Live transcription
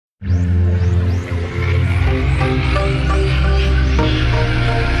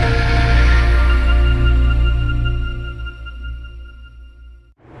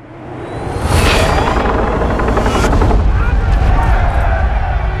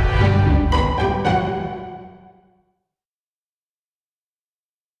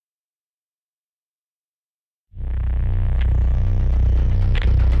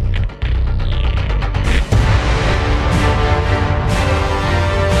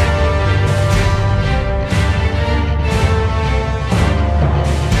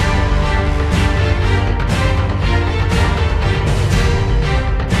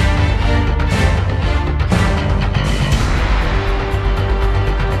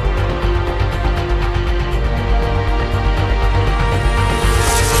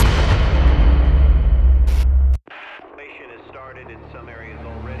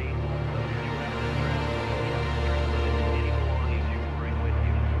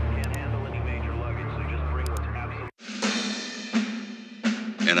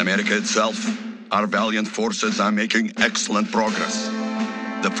In America itself, our valiant forces are making excellent progress.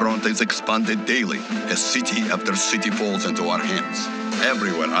 The front is expanded daily as city after city falls into our hands.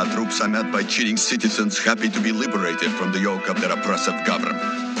 Everywhere, our troops are met by cheering citizens happy to be liberated from the yoke of their oppressive government.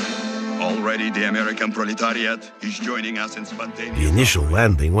 Already, the American proletariat is joining us in spontaneous... The initial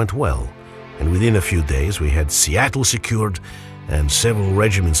landing went well, and within a few days we had Seattle secured and several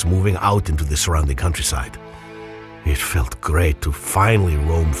regiments moving out into the surrounding countryside. It felt great to finally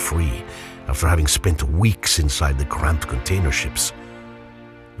roam free after having spent weeks inside the cramped container ships.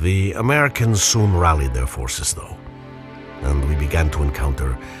 The Americans soon rallied their forces, though, and we began to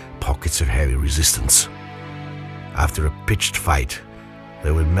encounter pockets of heavy resistance. After a pitched fight,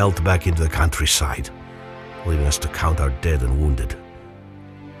 they would melt back into the countryside, leaving us to count our dead and wounded.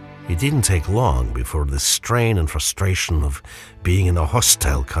 It didn't take long before the strain and frustration of being in a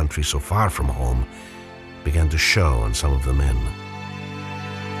hostile country so far from home began to show on some of the men.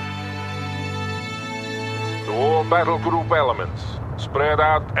 To all battle group elements, spread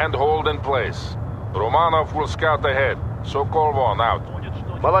out and hold in place. Romanov will scout ahead. Sokol-1 out.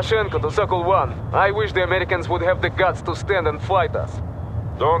 Malashenko to Sokol-1. I wish the Americans would have the guts to stand and fight us.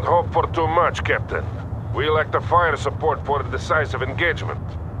 Don't hope for too much, Captain. We lack the fire support for a decisive engagement.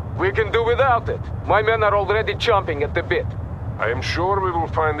 We can do without it. My men are already chomping at the bit. I am sure we will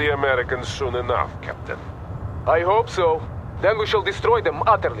find the Americans soon enough, Captain. I hope so. Then we shall destroy them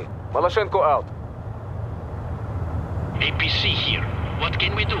utterly. Malashenko out. APC here. What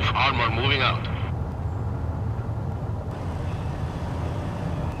can we do? Armor moving out.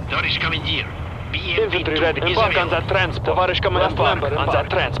 Tоварищ командир. Infantry ready. Embark on that transport. Товарищ командир, embark on that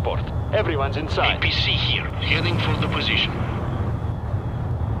transport. Everyone's inside. APC here. Heading for the position.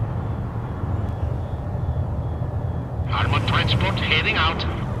 Armored transport heading out.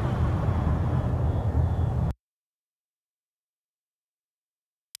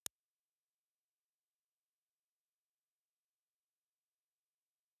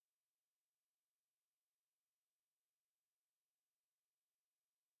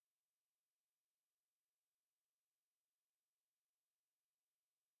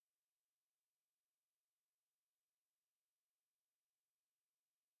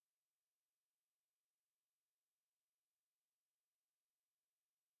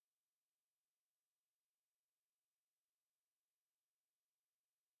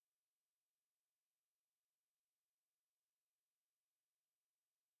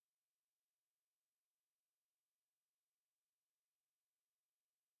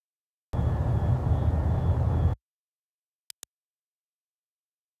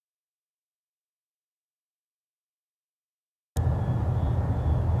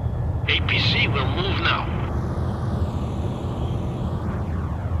 APC will move now.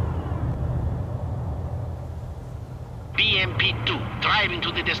 BMP-2, driving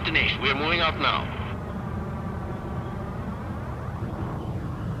to the destination. We're moving out now.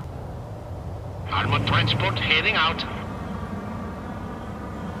 Armored transport heading out.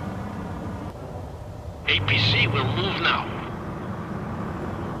 APC will move now.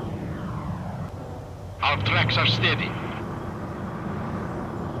 Our tracks are steady.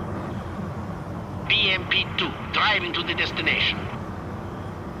 BMP-2, driving to the destination.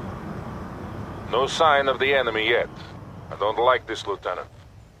 No sign of the enemy yet. I don't like this, Lieutenant.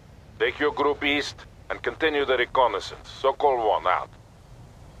 Take your group east and continue the reconnaissance. Sokol-1 out.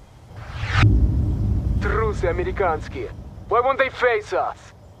 Трусы американские. Why won't they face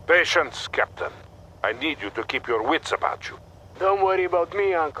us? Patience, Captain. I need you to keep your wits about you. Don't worry about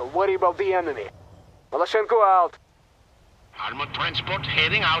me, Uncle. Worry about the enemy. Malashenko out. Armored transport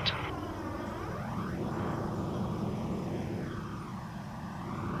heading out.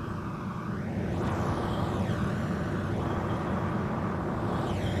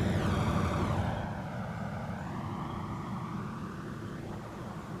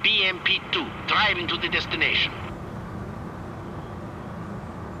 BMP-2, driving to the destination.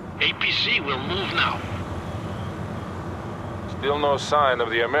 APC will move now. Still no sign of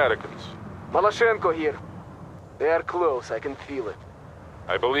the Americans. Malashenko here. They are close, I can feel it.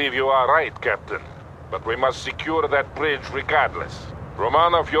 I believe you are right, Captain. But we must secure that bridge regardless.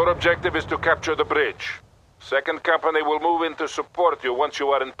 Romanov, your objective is to capture the bridge. Second Company will move in to support you once you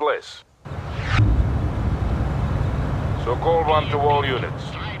are in place. Sokol-1 to all units.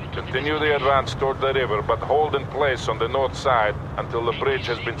 Continue the advance toward the river, but hold in place on the north side until the bridge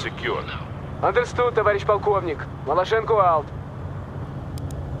has been secured. Understood, товарищ полковник. Malashenko out.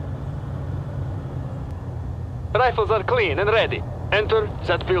 Rifles are clean and ready. Enter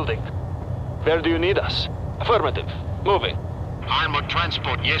that building. Where do you need us? Affirmative. Moving. Armored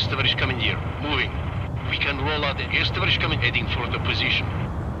transport, yes, товарищ командир. Moving. We can roll out the... Yes, товарищ командир. Heading for the position.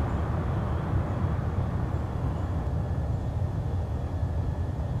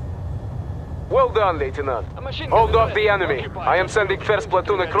 Well done, Lieutenant. Hold off the enemy. I am sending first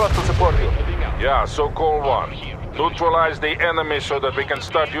platoon across to support you. Yeah, so call one. Neutralize the enemy so that we can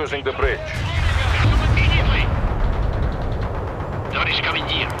start using the bridge. Immediately! Товарищ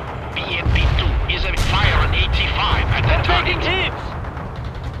командир, BMP-2 is a fire on 85 at that target. hits!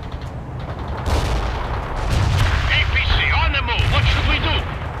 APC, on the move! What should we do?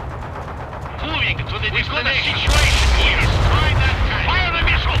 Moving to the destination. Situation here. Try that tank. Fire the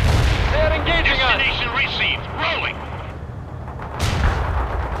missile! They're engaging us! Destination received. Rolling.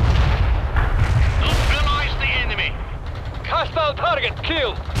 Neutralize the enemy. Hostile target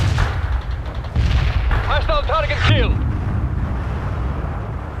killed! Hostile target killed!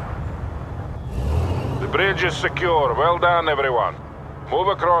 The bridge is secure. Well done, everyone. Move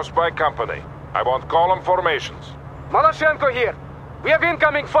across by company. I want column formations. Maloshenko here. We have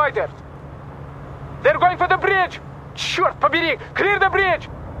incoming fighters. They're going for the bridge. Черт побери! Clear the bridge!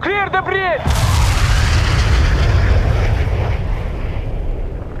 Clear the bridge!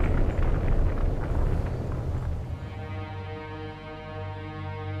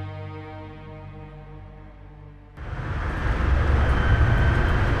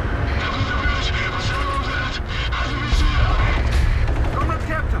 Comrade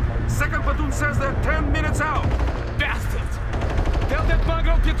Captain, second platoon says they're 10 minutes out. Bastards! Tell that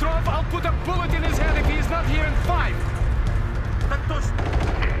mongrel Petrov I'll put a bullet in his head if he's not here in 5! Так точно.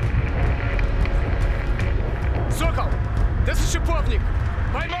 Sokol! This is Shipovnik!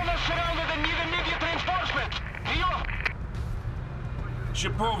 My men are surrounded and need immediate reinforcement! Priyo!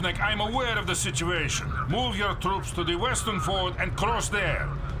 Shipovnik, I'm aware of the situation. Move your troops to the western ford and cross there.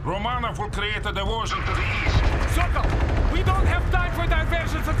 Romanov will create a diversion to the east. Sokol! We don't have time for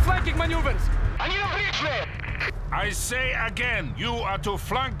diversions and flanking maneuvers! I need a bridge there! I say again, you are to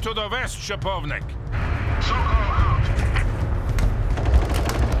flank to the west, Shipovnik.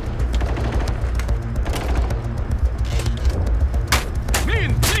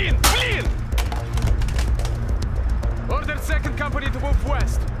 Clean! Order second company to move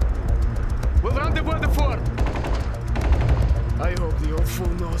west. We'll rendezvous at the fort. I hope the old fool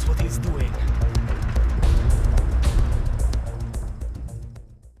knows what he's doing.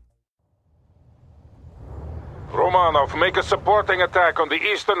 Romanov, make a supporting attack on the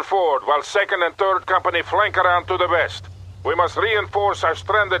eastern ford while 2nd and 3rd Company flank around to the west. We must reinforce our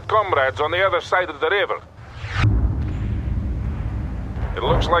stranded comrades on the other side of the river. It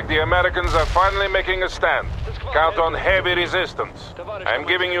looks like the Americans are finally making a stand. Count on heavy resistance. I'm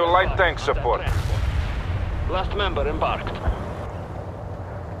giving you light tank support. Last member embarked.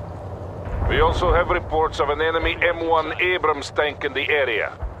 We also have reports of an enemy M1 Abrams tank in the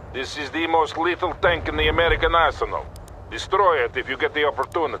area. This is the most lethal tank in the American arsenal. Destroy it if you get the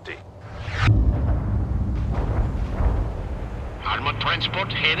opportunity. Armored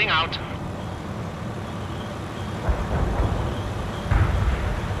transport heading out.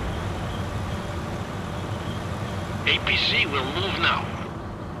 APC will move now.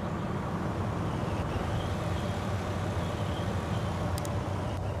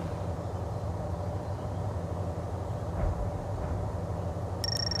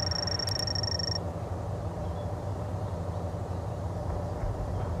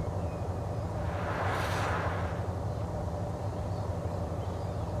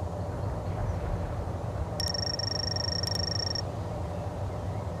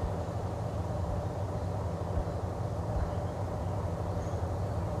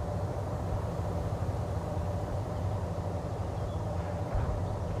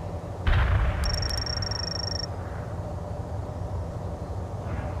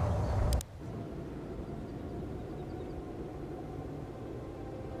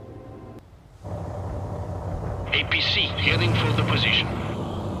 APC heading for the position.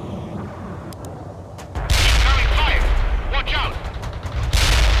 Incoming fire! Watch out!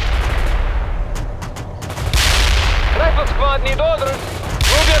 Rifle squad need orders.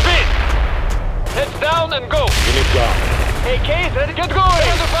 Move your beat. Heads down and go. Unit down. AKs ready. Get going.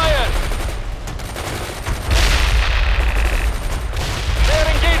 They're under fire. They're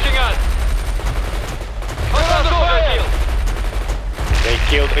engaging us. We're under fire. They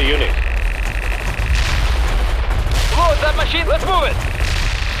killed a unit. Load that machine. Let's move it.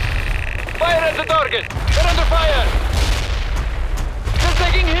 Fire at the target. They're under fire. They're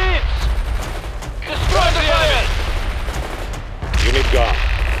taking hits. Destroy the fire. Unit gone.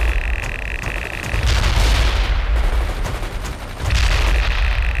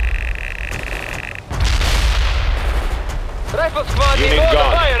 Rifle squad need Unit all the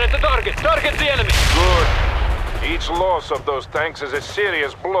gone. fire at the target. Target the enemy. Good. Each loss of those tanks is a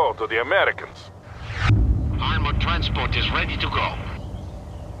serious blow to the Americans. Armored transport is ready to go.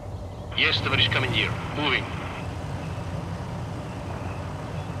 Yes, товарищ командир. Moving.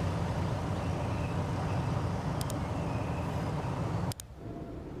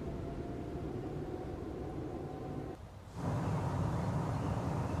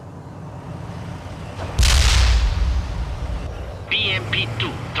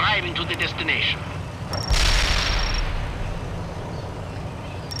 BMP-2, driving to the destination.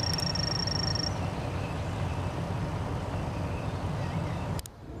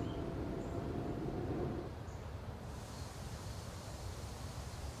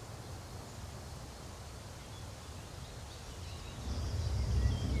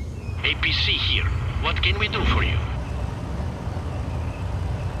 APC here. What can we do for you?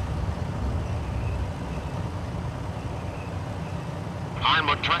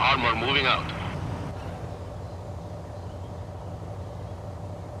 Armor moving out.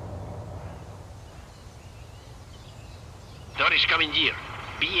 Товарищ командир,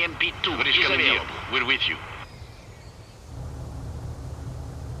 BMP-2 is available. We're with you.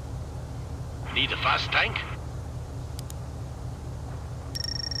 Need a fast tank?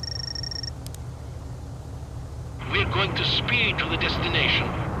 We're going to speed to the destination.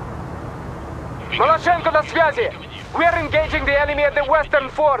 Maloshenko на связи! We are engaging the enemy at the western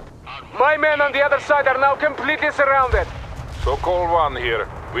fort. My men on the other side are now completely surrounded. Sokol 1 here.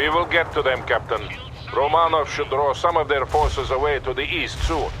 We will get to them, Captain. Romanov should draw some of their forces away to the east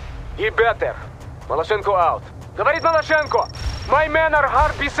soon. He better. Maloshenko out. Говорит Maloshenko! My men are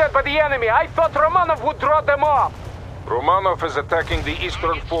hard beset by the enemy. I thought Romanov would draw them off. Romanov is attacking the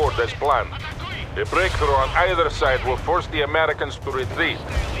eastern fort as planned. A breakthrough on either side will force the Americans to retreat.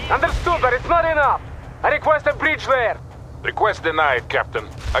 Understood, but it's not enough. I request a bridge layer. Request denied, Captain.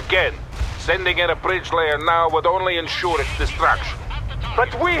 Again, sending in a bridge layer now would only ensure its destruction.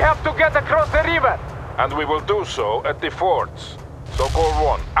 But we have to get across the river. And we will do so at the forts. Sokol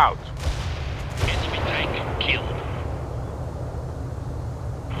 1, out. Enemy tank killed.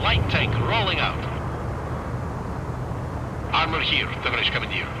 Light tank rolling out. Armor here, товарищ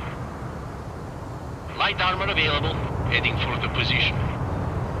командир. Light armor available, heading for the position.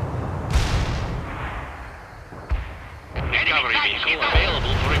 Recovery vehicle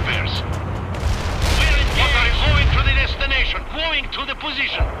available for repairs. We're engaged. Moving to the destination. Moving to the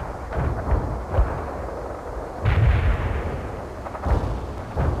position.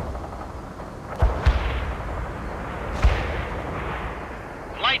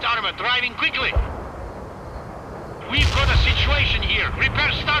 Light armor driving quickly. We've got a situation here.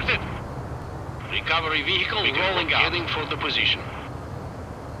 Repair started. Recovery vehicle rolling out. Heading for the position.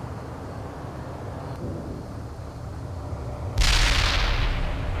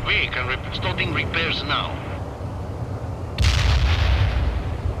 We can starting repairs now.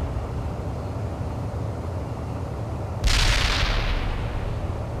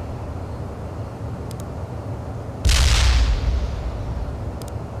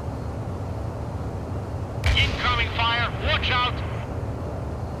 Incoming fire, watch out!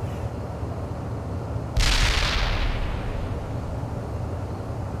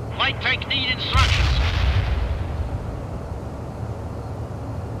 Light tank need instructions.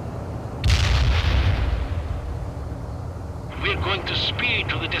 We're going to speed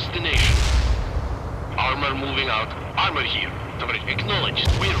to the destination. Armor moving out. Armor here. Acknowledged.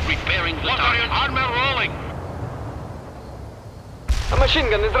 We're repairing the target. Armor rolling. A machine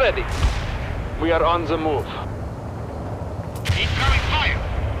gun is ready. We are on the move. Incoming fire.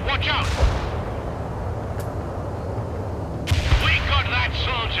 Watch out. We got that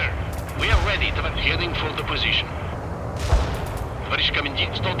soldier. We are ready. Heading for the position. Товарищ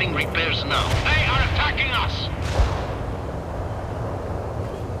командир, starting repairs now. They are attacking us.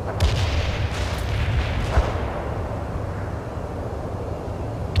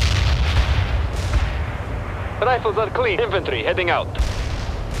 Rifles are clean. Infantry heading out.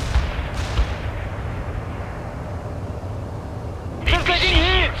 They're taking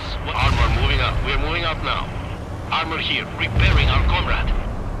hits! Armor moving up. We're moving up now. Armor here, repairing our comrade.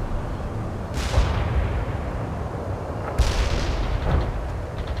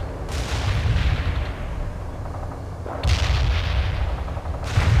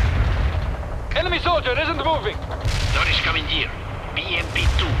 Enemy soldier isn't moving. Товарищ командир,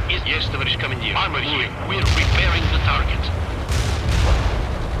 BMP-2 is... Yes, товарищ командир. Armor here. We're repairing the target.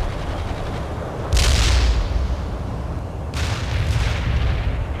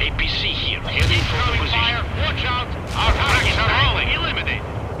 APC here. Heading for the position. Fire. Watch out. Our targets are rolling. Eliminate.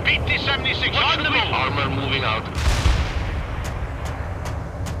 PT-76 on the move. Armor moving out.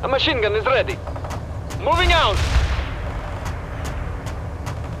 A machine gun is ready. Moving out.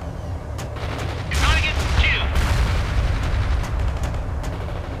 Target killed.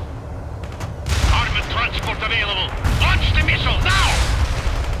 missile, now!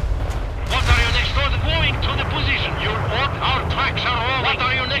 What are your next orders? Moving to the position. Our tracks are rolling. What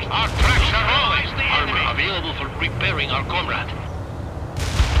are your next? Our tracks are rolling. The enemy available for repairing our comrade.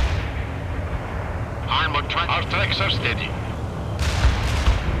 Armored track. Our tracks are steady.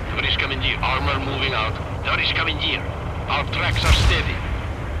 Tоварищ командир. Armor moving out. Товарищ командир. Our tracks are steady.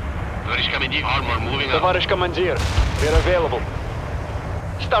 Tоварищ командир. Armor moving out. Товарищ командир, we're available.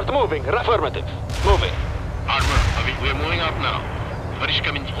 Start moving. Affirmative. Moving. Armor. We're moving out now. Tоварищ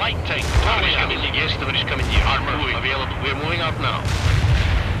командир. Light tank. Товарищ командир. Yes, товарищ командир. Armor moving. Available. We're moving out now.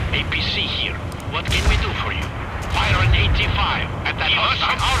 APC here. What can we do for you? Fire an 85. At that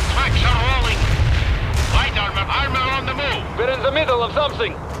hostile. Our tracks are rolling. Light armor. Armor on the move. We're in the middle of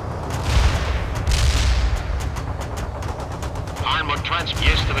something. Armor trans.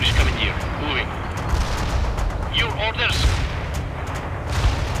 Yes, товарищ командир. Moving. Your orders.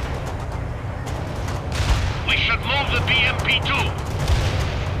 We should move the BMP-2.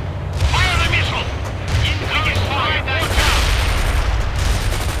 Fire the missile. Incoming fire. Watch out.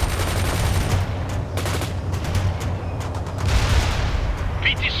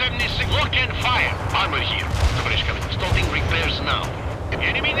 PT-76. Lock and fire. Armor here. Tоварищ командир. Starting repairs now.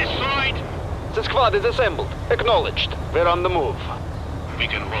 Enemy destroyed. The squad is assembled. Acknowledged. We're on the move. We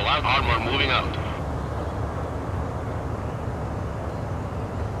can roll out. Armor moving out.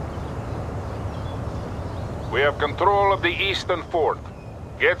 We have control of the eastern fort.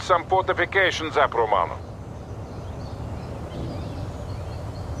 Get some fortifications up, Romano.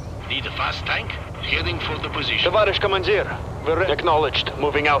 Need a fast tank? Heading for the position. Товарищ командир, we're acknowledged.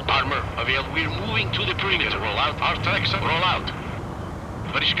 Moving out. Armor available. We're moving to the perimeter. Roll out. Our tracks are roll out.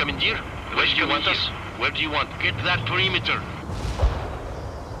 Товарищ командир, where do you want us? Where do you want? Get that perimeter.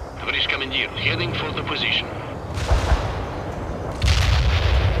 Товарищ командир, heading for the position.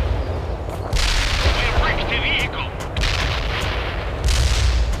 We wrecked the vehicle.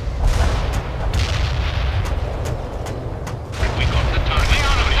 We got the target. They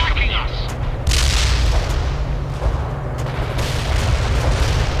are attacking us.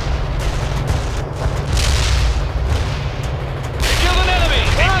 We killed an enemy!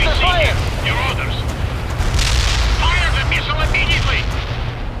 We're under fire! Your orders. Fire the missile immediately.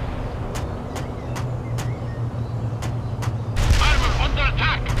 Armor under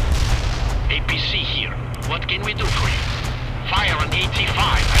attack. APC here. What can we do for you? Fire an 85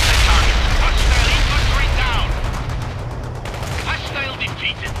 at the target. Hostile infantry down. Hostile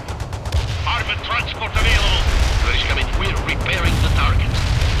defeated. Armored transport available. Where is coming? We're repairing the target.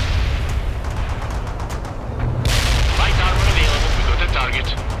 Light armor available. We got the target.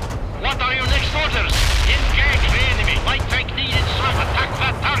 What are your next orders? Engage the enemy. Light tank needed, so attack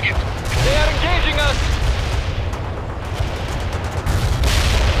that target. They are engaging us!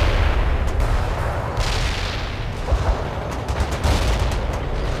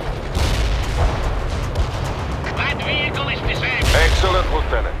 That vehicle is disabled. Excellent,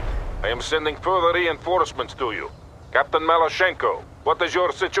 Lieutenant. I am sending further reinforcements to you. Captain Maloshenko, what is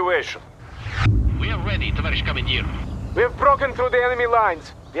your situation? We are ready, товарищ командир. We've broken through the enemy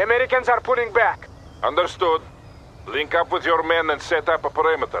lines. The Americans are pulling back. Understood. Link up with your men and set up a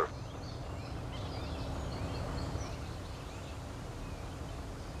perimeter.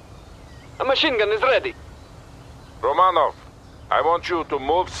 A machine gun is ready. Romanov, I want you to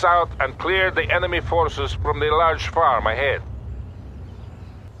move south and clear the enemy forces from the large farm ahead.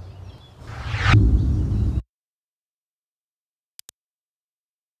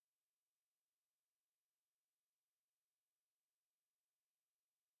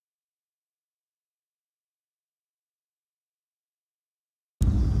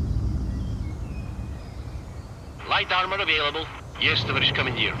 Light armor available. Yes, товарищ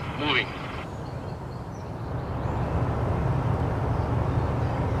командир. Moving.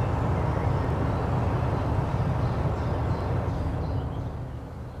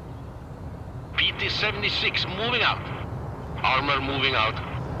 PT-76 moving out. Armor moving out.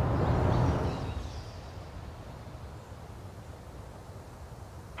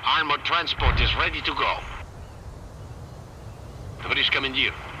 Armored transport is ready to go. Товарищ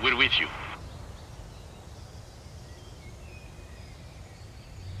командир, we're with you.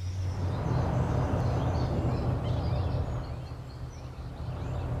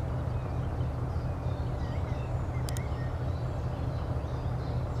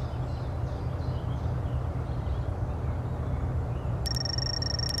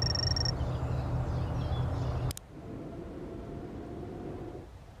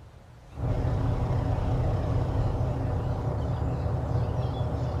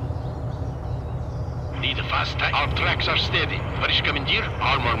 fast tank. Our tracks are steady. Товарищ командир,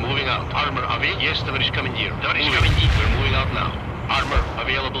 armor moving out. Armor available? Yes, товарищ командир. Товарищ командир, we're moving out now. Armor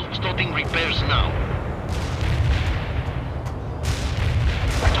available. Starting repairs now.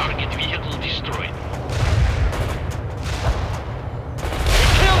 Target vehicle destroyed. We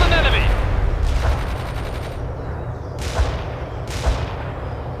killed an enemy!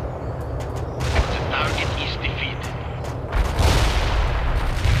 The target is defeated.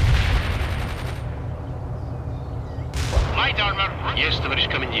 Light armor. Yes, товарищ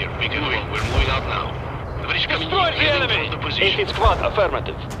командир. We can move. We're moving out now. Товарищ командир, Destroy the heading enemy! for the position. 18th squad,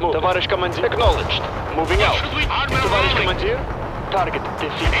 affirmative. Move. Товарищ командир, acknowledged. Moving out. Should we? Armor Товарищ rolling. командир, target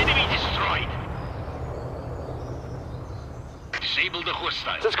defeated. Enemy destroyed. Disable the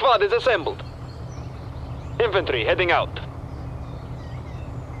hostile. The squad is assembled. Infantry heading out.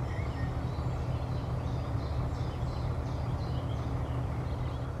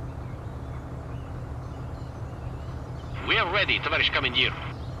 We are ready, товарищ командир.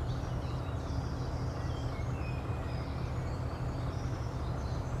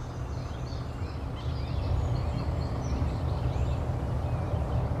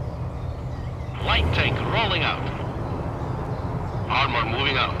 Light tank rolling out. Armor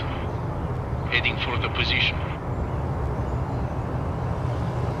moving out. Heading for the position.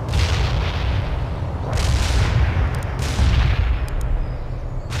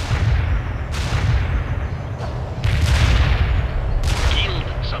 Killed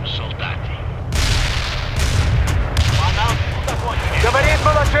some soldati. Говорит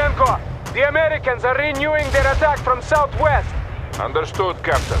Malachenko! The Americans are renewing their attack from southwest. Understood,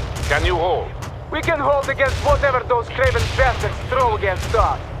 Captain. Can you hold? We can hold against whatever those craven bastards throw against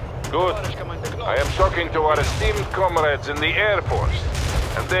us. Good. I am talking to our esteemed comrades in the Air Force,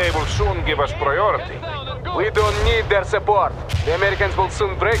 and they will soon give us priority. We don't need their support. The Americans will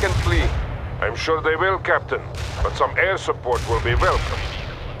soon break and flee. I'm sure they will, Captain, but some air support will be welcome.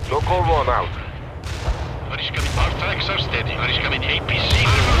 So call one out. Товарищ командир, our tracks are steady. Товарищ командир, APC,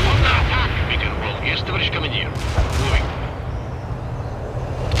 we're moving now. We can roll. Yes, товарищ командир. Moving.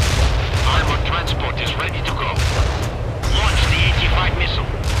 Armored transport is ready to go. Launch the 85 missile.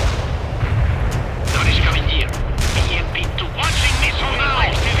 Товарищ командир, EMP-2 launching missile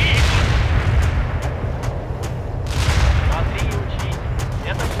now. Смотри и учись.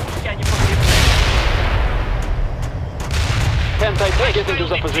 Это пушки, а не погребцы. Anti-tank get into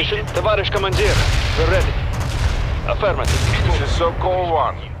the position. Товарищ командир, we're ready. Affirmative. This is so-called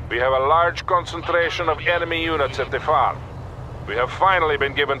one. We have a large concentration of enemy units at the farm. We have finally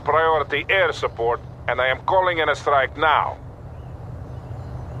been given priority air support, and I am calling in a strike now.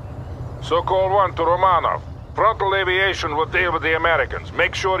 So-called one to Romanov. Frontal aviation will deal with the Americans.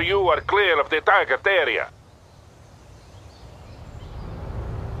 Make sure you are clear of the target area.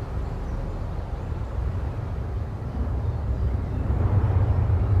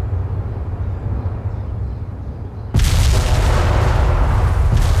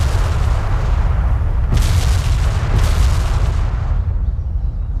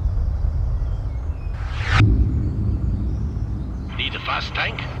 Need a fast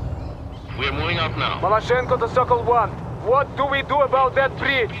tank? We're moving out now. Malachenko to Sokol-1. What do we do about that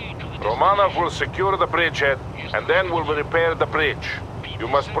bridge? Romanov will secure the bridgehead, and then we'll repair the bridge. You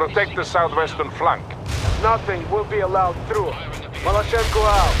must protect the southwestern flank. Nothing will be allowed through. Malachenko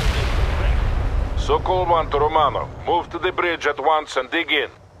out. So-called one to Romanov. Move to the bridge at once and dig in.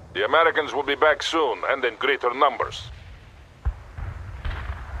 The Americans will be back soon, and in greater numbers.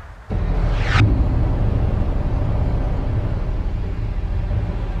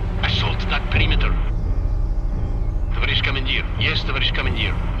 Assault that perimeter. Товарищ командир. Yes, товарищ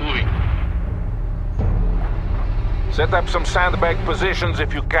командир. Moving. Set up some sandbag positions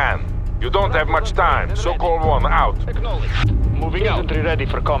if you can. You don't have much time. So-called one out. Acknowledged. Moving out. Infantry ready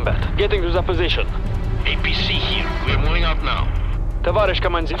for combat. Getting to the position. APC here. We're moving out now. Товарищ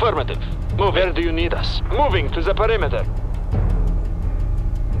командир. Affirmative. Move. Where do you need us? Moving to the perimeter.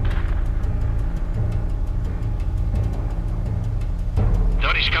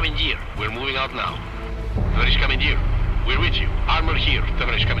 Товарищ командир. We're moving out now. Товарищ командир. We're with you. Armor here.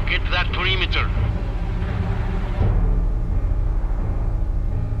 Товарищ командир. Get that perimeter.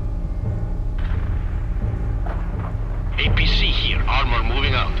 APC here. Armor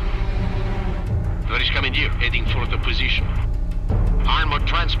moving out. Товарищ командир. Heading for the position. Armor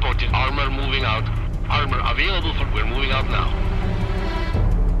transported. Armor moving out. Armor available for... We're moving out now.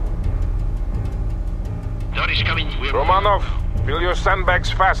 Товарищ командир. We're... Romanov, fill your sandbags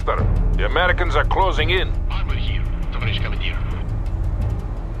faster. The Americans are closing in. Armor here. Товарищ командир.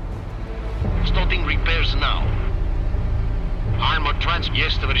 Starting repairs now. Armor trans...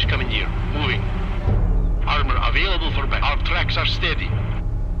 Yes, товарищ командир. Moving. Armor available for back. Our tracks are steady.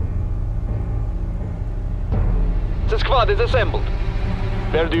 The squad is assembled.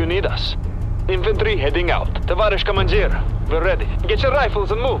 Where do you need us? Infantry heading out. Товарищ Командир, we're ready. Get your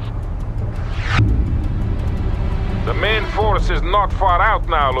rifles and move. The main force is not far out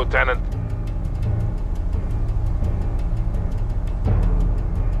now, Lieutenant.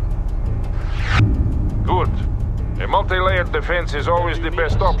 Good. A multi-layered defense is always the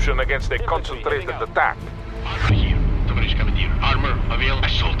best option against a concentrated attack. Armor here. Товарищ Командир. Armor available.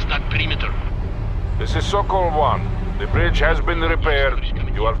 Assault that perimeter. This is Sokol 1. The bridge has been repaired.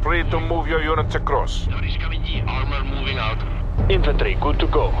 You are free to move your units across. Товарищ Командир. Armor moving out. Infantry, good to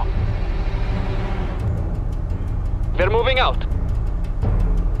go. We're moving out.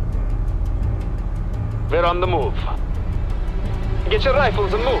 We're on the move. Get your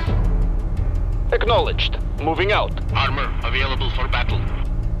rifles and move. Acknowledged. Moving out. Armor available for battle.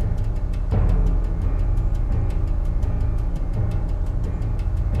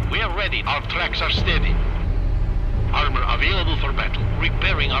 We are ready. Our tracks are steady. Armor available for battle.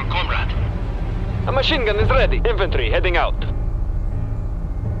 Repairing our comrade. A machine gun is ready. Infantry heading out.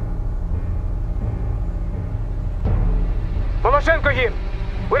 Voloshenko here.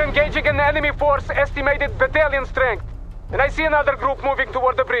 We're engaging an enemy force estimated battalion strength. And I see another group moving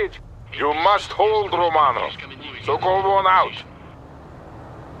toward the bridge. You must hold, Romanov. Sokol 1 out.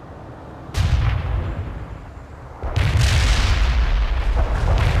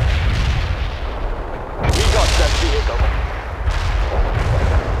 We got that vehicle.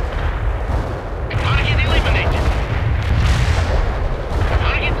 Target eliminated.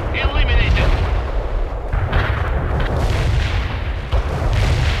 Target eliminated.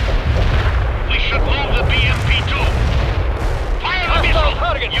 We should move the BMP-2. Fire the missile!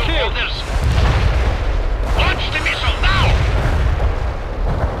 Target You killed. holders! Launch the missile now!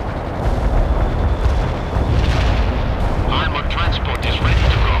 Armored transport is ready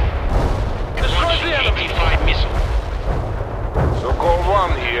to go. Launch the AP-5 missile. Sokol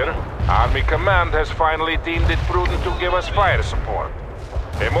 1 here. Army Command has finally deemed it prudent to give us fire support.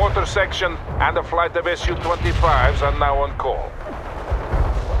 A motor section and a flight of Su-25s are now on call.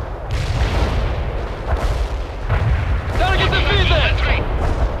 Target defeated!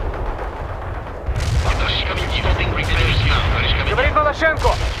 Говорит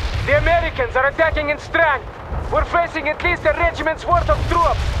Voloshenko. The Americans are attacking in strength. We're facing at least a regiment's worth of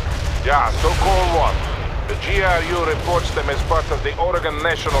troops. Yeah, Sokol 1. The GRU reports them as part of the Oregon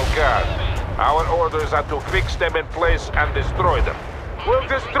National Guard. Our orders are to fix them in place and destroy them. We'll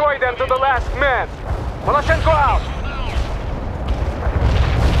destroy them to the last man. Voloshenko out.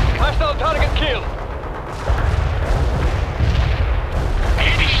 Hostile target killed.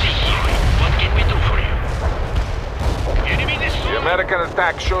 ABC here. What can we do for you? Enemy The destroyed. American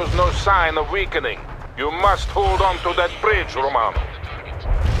attack shows no sign of weakening. You must hold on to that bridge, Romanov.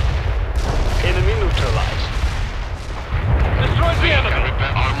 Enemy neutralized. Destroy the enemy. Can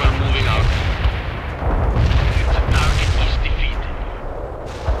repair armor moving out. The target is defeated.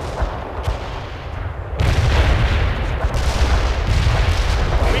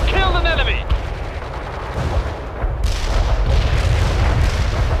 We killed an enemy.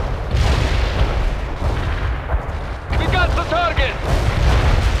 We got the target.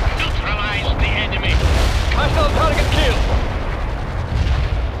 Neutralize the enemy. Hostile target killed.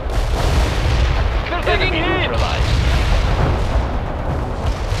 They're taking hit. Neutralize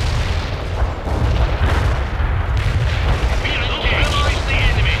the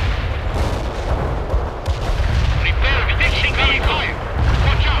enemy. Repair fixing vehicle.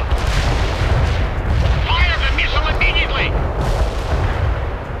 Watch out. Fire the missile immediately.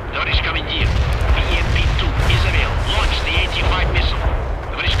 Товарищ Командир, BMP-2 is available. Launch the 85 missile.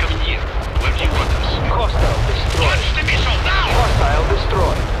 Товарищ Командир, where do you want us? Hostile destroyed. Launch the missile now! Hostile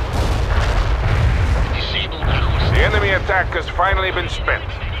destroyed. Disable the hostile. The enemy attack has finally been spent.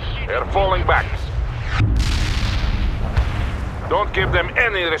 They're falling back. Don't give them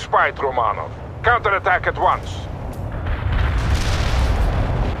any respite, Romanov. Counterattack at once.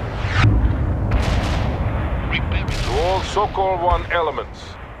 Repair. To all Sokol 1 elements,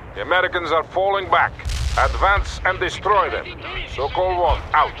 the Americans are falling back. Advance and destroy them. Sokol 1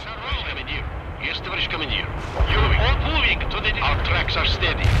 out. Товарищ Командир. Yes, товарищ Командир. You're all moving to the... Our tracks are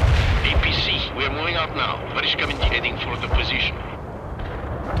steady. APC, we're moving out now. Товарищ Командир, heading for the position.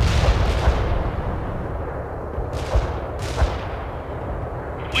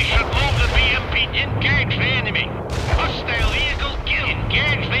 We should move the BMP. Engage the enemy. Hostile vehicle killed.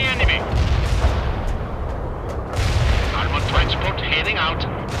 Engage the enemy. Armored transport heading out.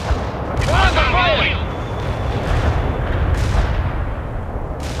 Under fire!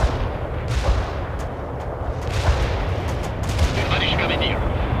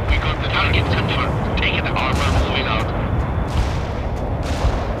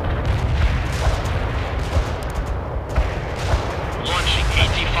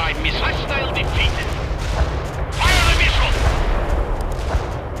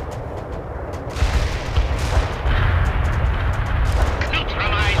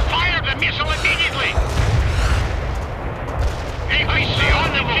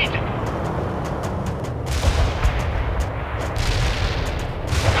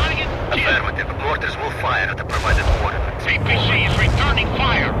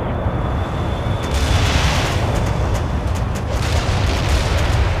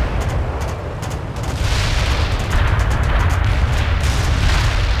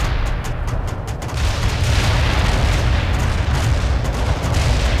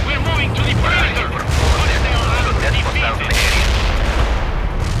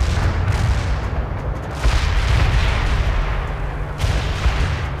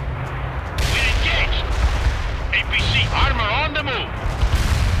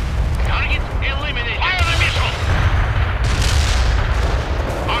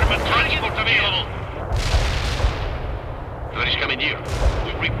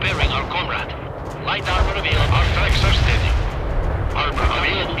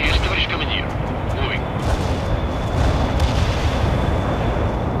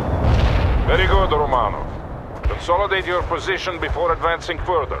 Very good, Romanov. Consolidate your position before advancing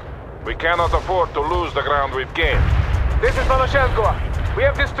further. We cannot afford to lose the ground we've gained. This is Voloshenko. We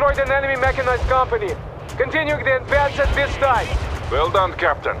have destroyed an enemy mechanized company. Continuing the advance at this time. Well done,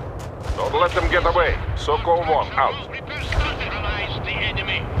 Captain. Don't let them get away. Sokol 1, out. Neutralize the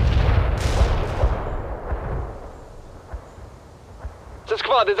enemy. The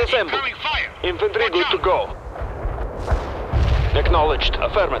squad is assembled. Incoming fire. Infantry Watch good to out. go. Acknowledged.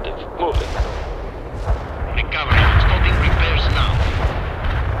 Affirmative. Moving. Recovery. Starting repairs now.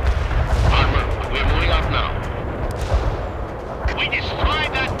 Armor, we're moving out now. We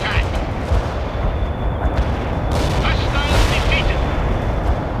destroyed that tank. Hostiles defeated.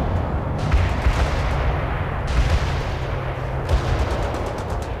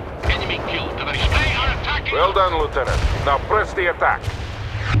 Enemy killed. They are attacking. Well done, Lieutenant. Now press the attack.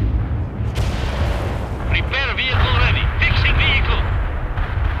 Repair vehicle ready. Fixing vehicle.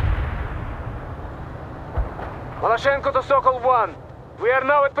 Voloshenko to Sokol 1. We are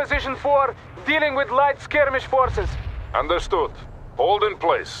now at position 4, dealing with light skirmish forces. Understood. Hold in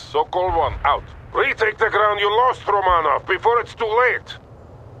place. Sokol 1, out. Retake the ground you lost, Romanov, before it's too late.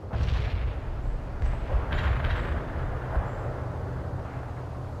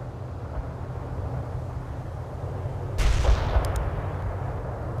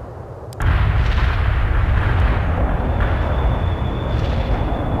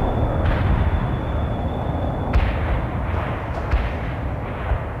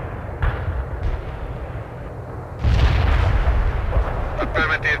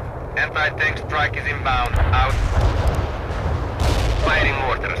 Affirmative. Anti-tank strike is inbound. Out. Firing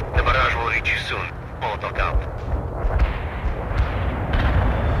mortars. The barrage will reach you soon. Molotov out.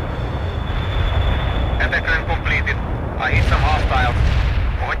 Attack run completed. I hit some hostiles.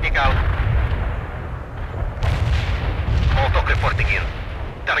 Охотник out. Molotov reporting in.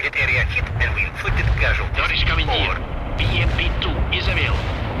 Target area hit and we inflicted casualties. Notice coming here. Over. BMP-2 is available.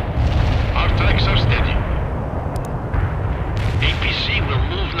 Our tracks are steady. APC will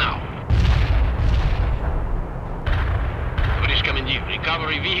move now. British Commandeer,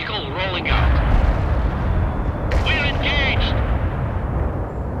 recovery vehicle rolling out. We're engaged!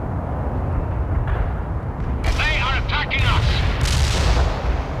 They are attacking us!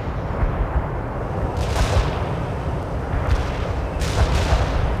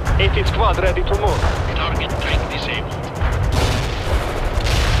 80th squad ready to move. Target tank disabled.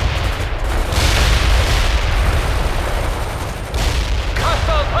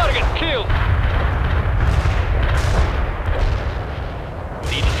 Hostile target killed.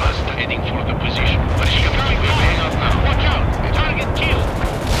 Need faster heading for the position. British Commandeer, we're moving out now. Watch out! Target killed!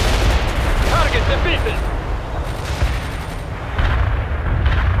 Target defeated.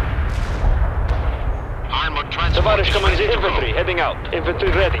 Armored transport Товарищ is командир, ready to go. infantry heading out.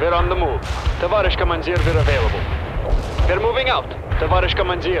 Infantry ready. We're on the move. Товарищ командир, we're available. We're moving out. Товарищ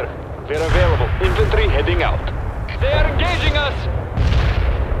командир, we're available. Infantry heading out. They are engaging us.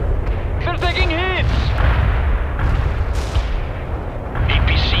 They're taking hits.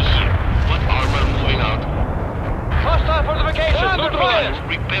 APC here. What armor moving out? Hostile fortification. Under fire.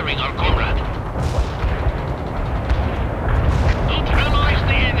 Repairing our comrade. Neutralize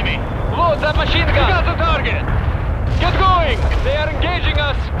the enemy. Load that machine gun. We got the target. Get going. They are engaging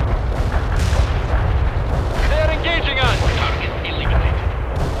us. They are engaging us. Target eliminated.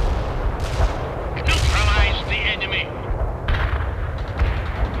 Neutralize the enemy.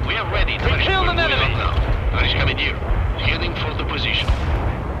 We are ready. We killed an enemy. Now. British Commandeer, heading for the position.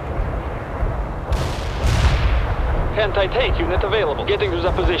 Anti-tank unit available. Getting to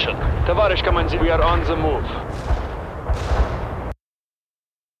the position. Товарищ командир, we are on the move.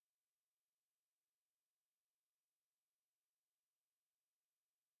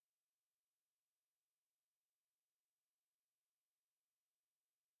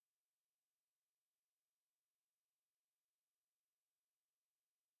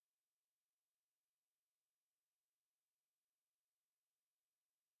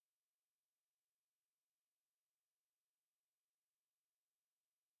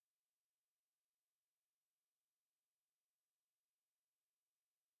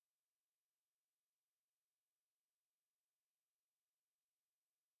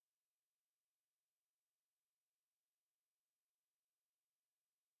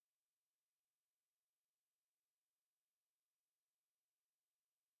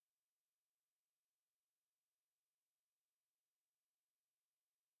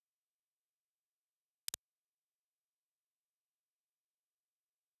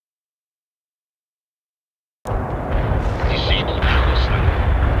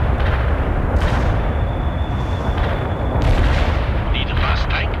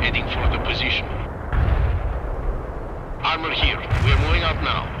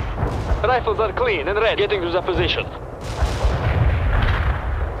 and red. Getting to the position.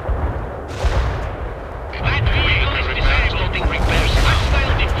 That vehicle is disabled. Repairs.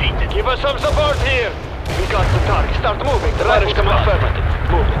 Hostile defeated. Give us some support here. We got the target. Start moving. The rifles come affirmative.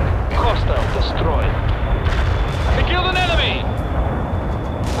 Moving. Hostile destroyed. We killed an enemy.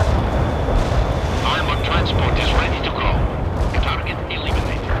 Armored transport is ready to go. Target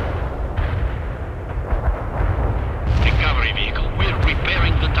eliminated. Recovery vehicle. We're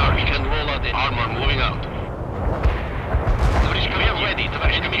repairing the target. We can roll out the armor moving out. We are ready.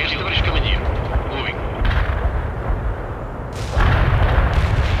 Товарищ командир. Moving.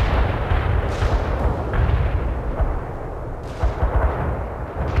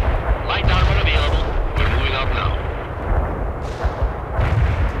 Light armor available. We're moving out now.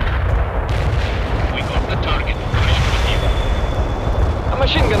 We got the target. Товарищ командир. A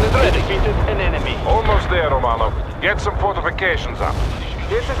machine gun is ready. Defeated an enemy. Almost there, Romanov. Get some fortifications up.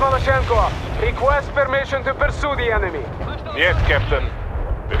 This is Maloshenko. Request permission to pursue the enemy. Yes, Captain.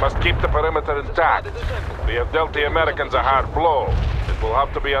 We must keep the perimeter intact. We have dealt the Americans a hard blow. It will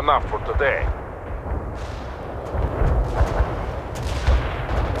have to be enough for today.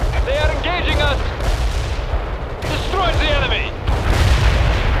 They are engaging us. Destroyed the enemy.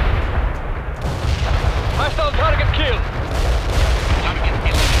 Hostile target killed. Target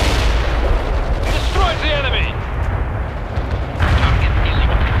eliminated. Destroyed the enemy. Target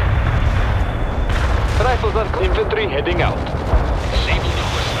eliminated. Rifles are infantry heading out. Disable the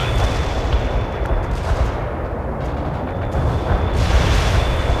hostile.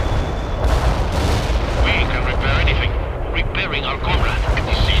 We can repair anything. Repairing our comrade.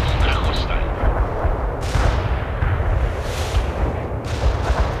 Disable the hostile.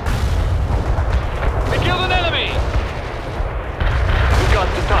 We killed an enemy. We got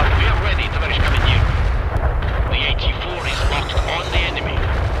the target. We are ready, товарищ командир. The 84 is locked on the enemy.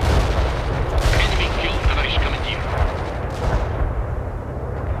 Enemy killed, товарищ командир.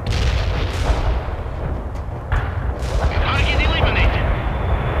 Target eliminated.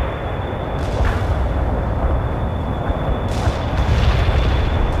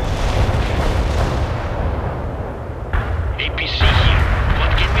 APC here.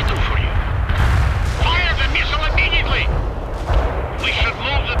 What can we do for you? Fire the missile immediately! We should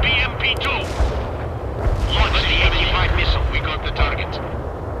move the BMP-2. Launch the 85 missile. We got the target.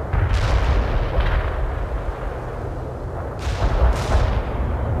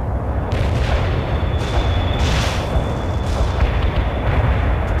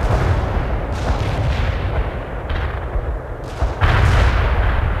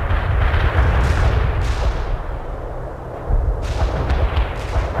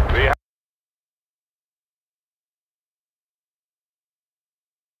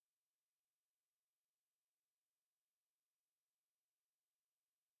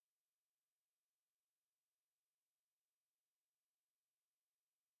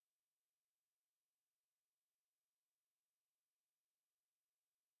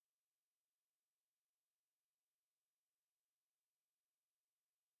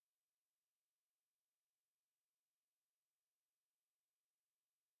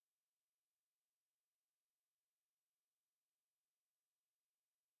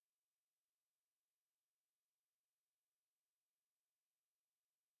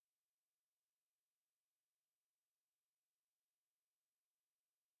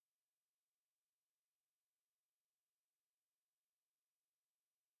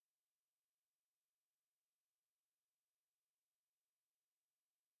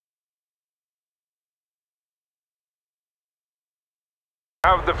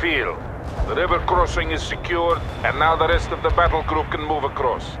 Have the field. The river crossing is secured, and now the rest of the battle group can move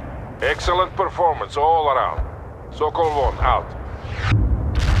across. Excellent performance all around. Sokol 1 out.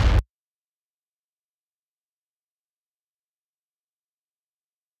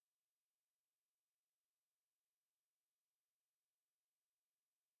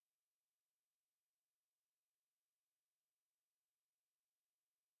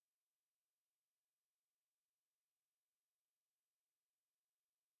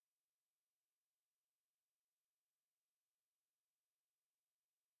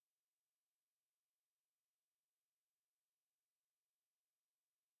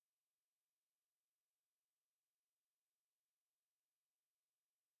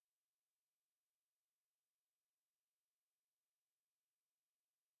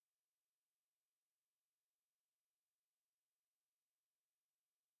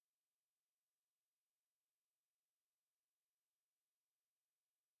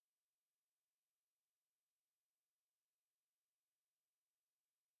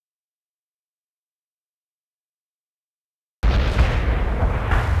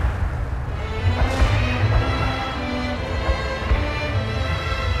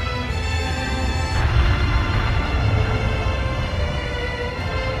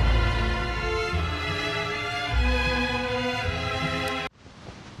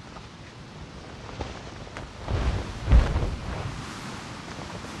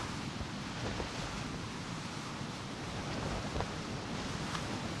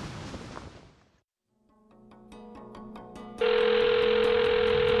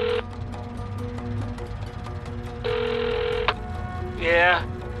 Yeah?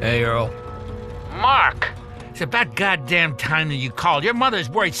 Hey, Earl. Mark! It's about goddamn time that you called. Your mother's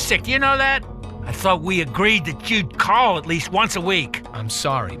worried sick, you know that? I thought we agreed that you'd call at least once a week. I'm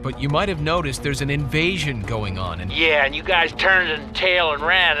sorry, but you might have noticed there's an invasion going on and... Yeah, and you guys turned and tail and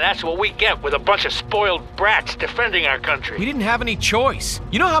ran, and that's what we get with a bunch of spoiled brats defending our country. We didn't have any choice.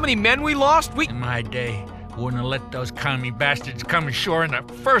 You know how many men we lost? In my day, wouldn't have let those commie bastards come ashore in the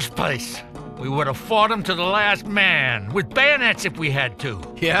first place. We would have fought them to the last man, with bayonets if we had to.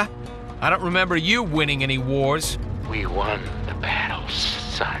 Yeah? I don't remember you winning any wars. We won the battles,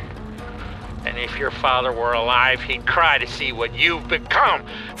 son. And if your father were alive, he'd cry to see what you've become.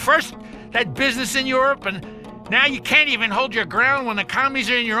 First, that business in Europe, and now you can't even hold your ground when the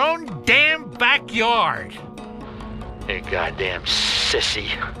commies are in your own damn backyard. You goddamn sissy.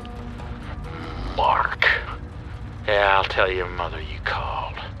 Mark. Yeah, I'll tell your mother you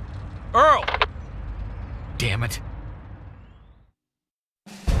called. Earl! Damn it.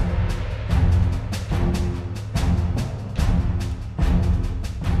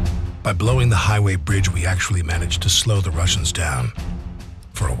 By blowing the highway bridge, we actually managed to slow the Russians down.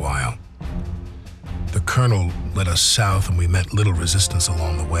 For a while. The colonel led us south and we met little resistance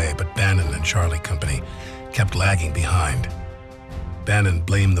along the way, but Bannon and Charlie Company kept lagging behind. Bannon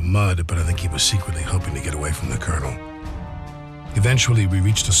blamed the mud, but I think he was secretly hoping to get away from the colonel. Eventually, we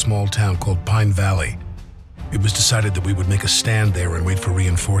reached a small town called Pine Valley. It was decided that we would make a stand there and wait for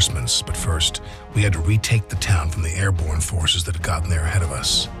reinforcements, but first, we had to retake the town from the airborne forces that had gotten there ahead of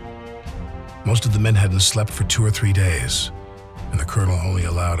us. Most of the men hadn't slept for 2 or 3 days, and the colonel only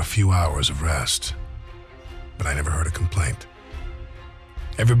allowed a few hours of rest. But I never heard a complaint.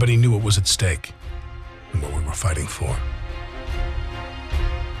 Everybody knew what was at stake and what we were fighting for.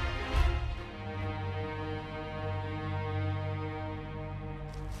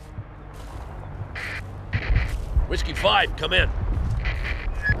 Whiskey 5, come in.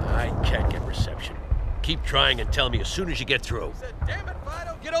 I can't get reception. Keep trying and tell me as soon as you get through. Damn it,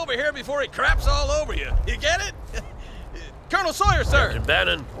 Fido, get over here before he craps all over you. You get it? Colonel Sawyer, sir! Captain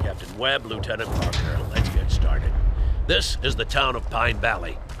Bannon, Captain Webb, Lieutenant Parker, let's get started. This is the town of Pine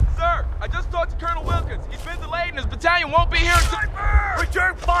Valley. Sir, I just talked to Colonel Wilkins. He's been delayed and his battalion won't be here until...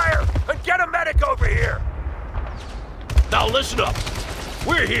 Return fire and get a medic over here! Now listen up.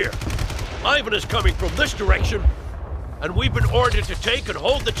 We're here. Ivan is coming from this direction, and we've been ordered to take and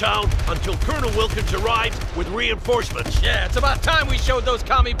hold the town until Colonel Wilkins arrives with reinforcements. Yeah, it's about time we showed those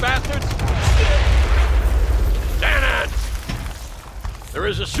commie bastards. Bannon! There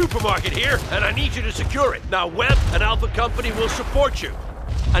is a supermarket here, and I need you to secure it. Now, Webb and Alpha Company will support you.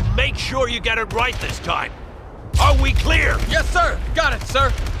 And make sure you get it right this time. Are we clear? Yes, sir. Got it,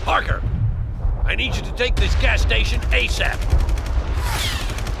 sir. Parker, I need you to take this gas station ASAP.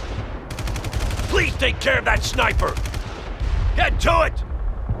 Please take care of that sniper. Get to it!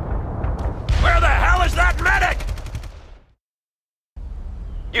 Where the hell is that medic?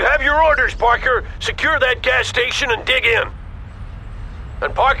 You have your orders, Parker. Secure that gas station and dig in.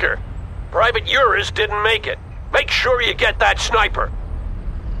 And Parker, Private Uris didn't make it. Make sure you get that sniper.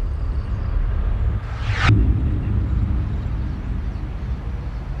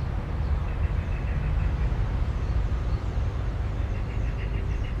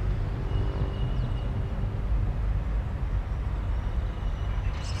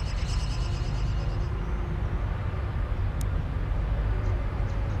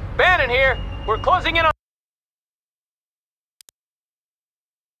 Bannon here. We're closing in on...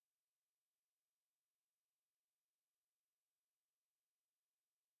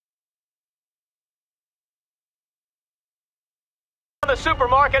 the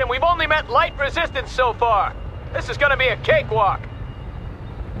supermarket, and we've only met light resistance so far. This is gonna be a cakewalk.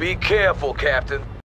 Be careful, Captain.